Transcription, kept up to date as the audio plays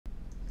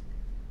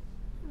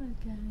Hello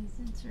guys,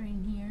 it's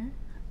Rain here.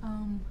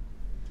 I'm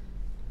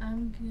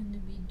going to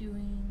be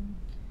doing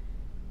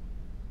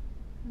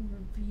a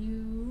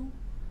review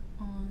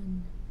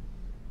on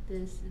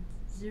this.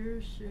 It's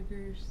zero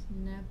sugar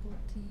snapple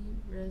tea,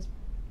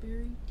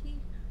 raspberry tea.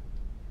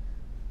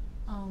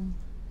 And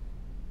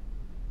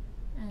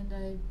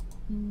I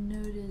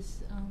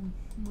noticed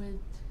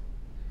with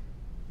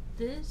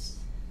this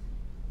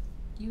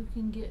you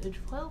can get a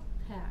 12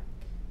 pack,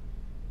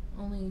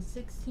 only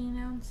 16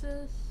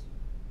 ounces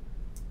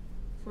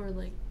for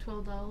like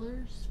 $12,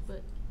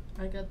 but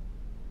I got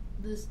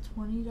this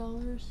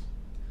 $20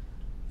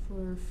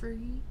 for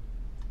free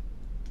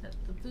at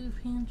the food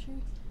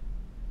pantry,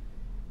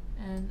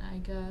 and I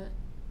got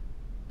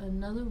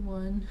another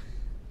one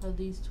of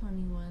these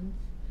 21s,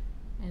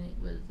 and it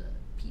was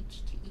a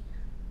peach tea.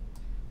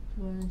 If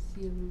you want to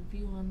see a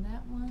review on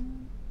that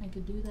one, I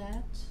could do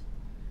that.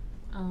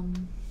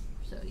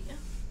 So yeah,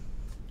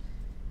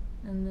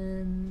 and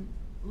then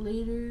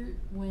later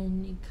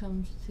when it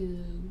comes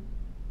to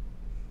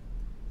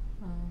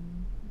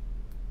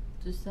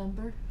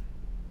December,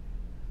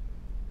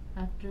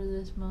 after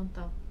this month,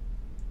 I'll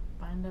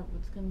find out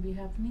what's going to be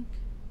happening.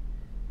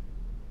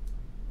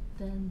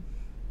 Then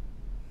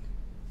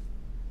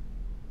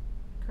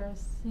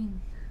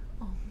crossing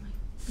all my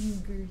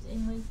fingers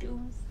and my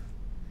toes,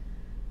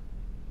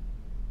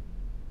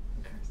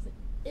 crossing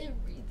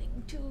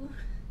everything too,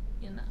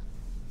 you know.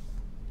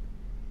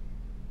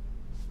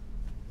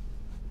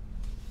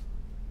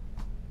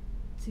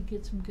 To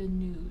get some good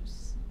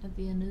news at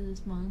the end of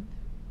this month.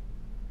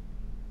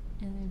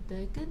 And if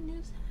that good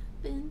news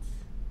happens,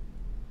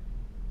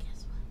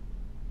 guess what?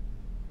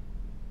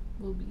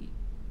 We'll be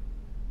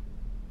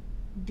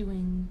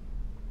doing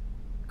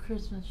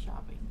Christmas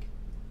shopping.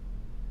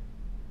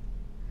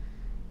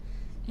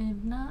 And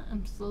if not,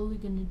 I'm slowly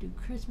gonna do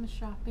Christmas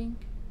shopping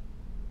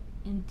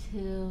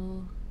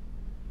until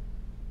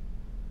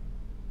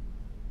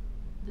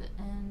the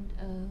end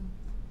of,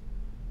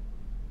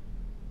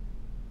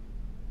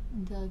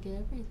 until I get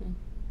everything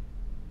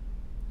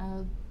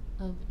out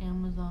of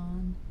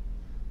Amazon,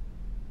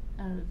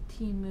 out of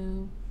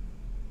Temu,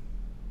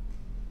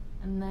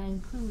 and that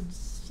includes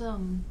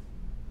some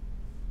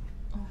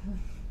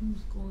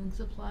schooling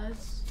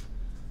supplies,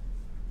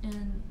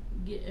 and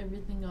get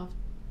everything off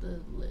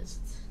the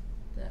list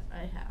that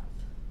I have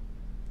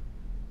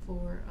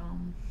for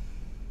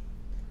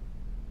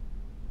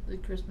the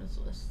Christmas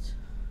list.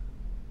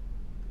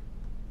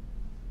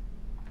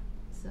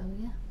 So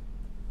yeah.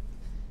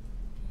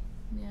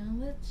 Now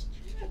let's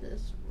try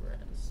this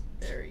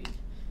raspberry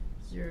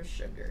zero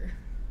sugar.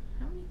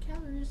 How many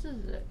calories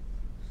is it?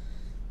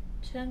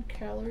 10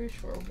 calories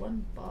for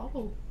one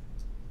bottle.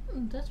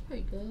 That's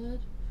pretty good.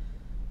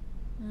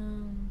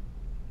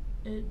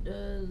 It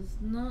does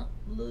not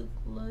look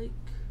like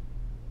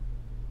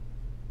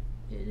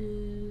it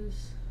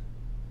is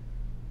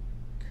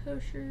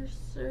kosher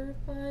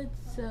certified,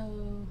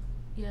 so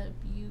yeah,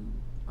 if you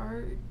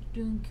are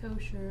doing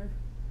kosher,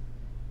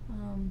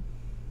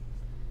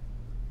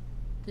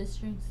 this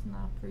drink's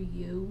not for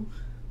you.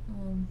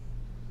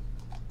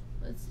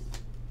 Let's see.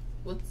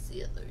 What's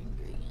the other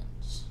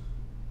ingredients?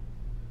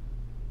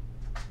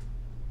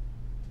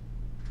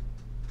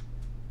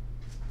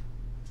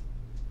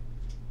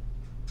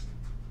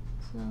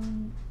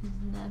 Some is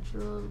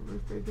natural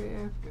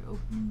refrigerator after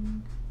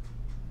opening.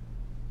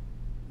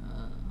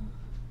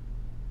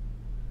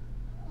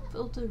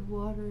 Filtered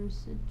water,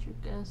 citric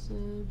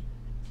acid,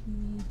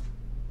 tea.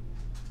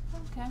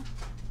 Okay.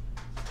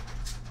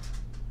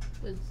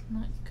 But it's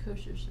not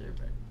kosher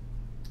certified.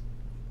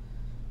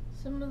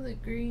 Some of the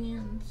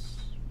ingredients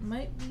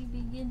might be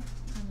vegan,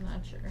 I'm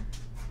not sure.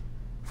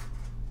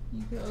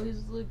 You can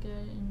always look at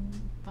it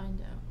and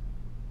find out.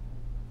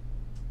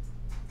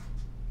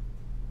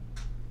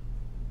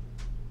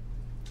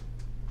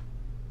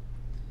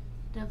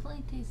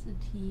 Definitely taste the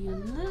tea, a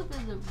little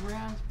bit of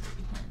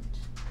raspberry hint.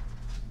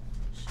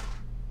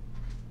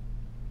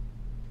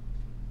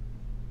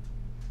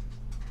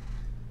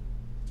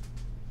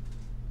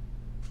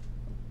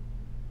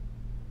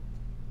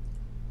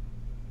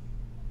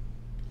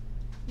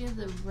 Yeah,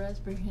 the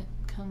raspberry hint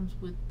comes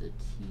with the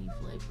tea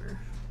flavor.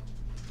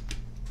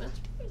 That's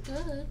pretty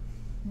good.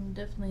 I'm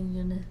definitely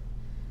gonna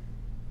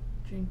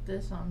drink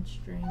this on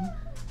stream.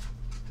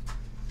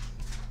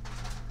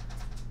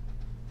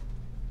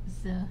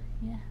 So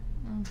yeah,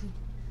 okay.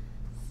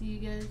 See you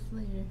guys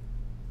later.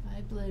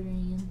 Bye,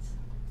 Bladerians.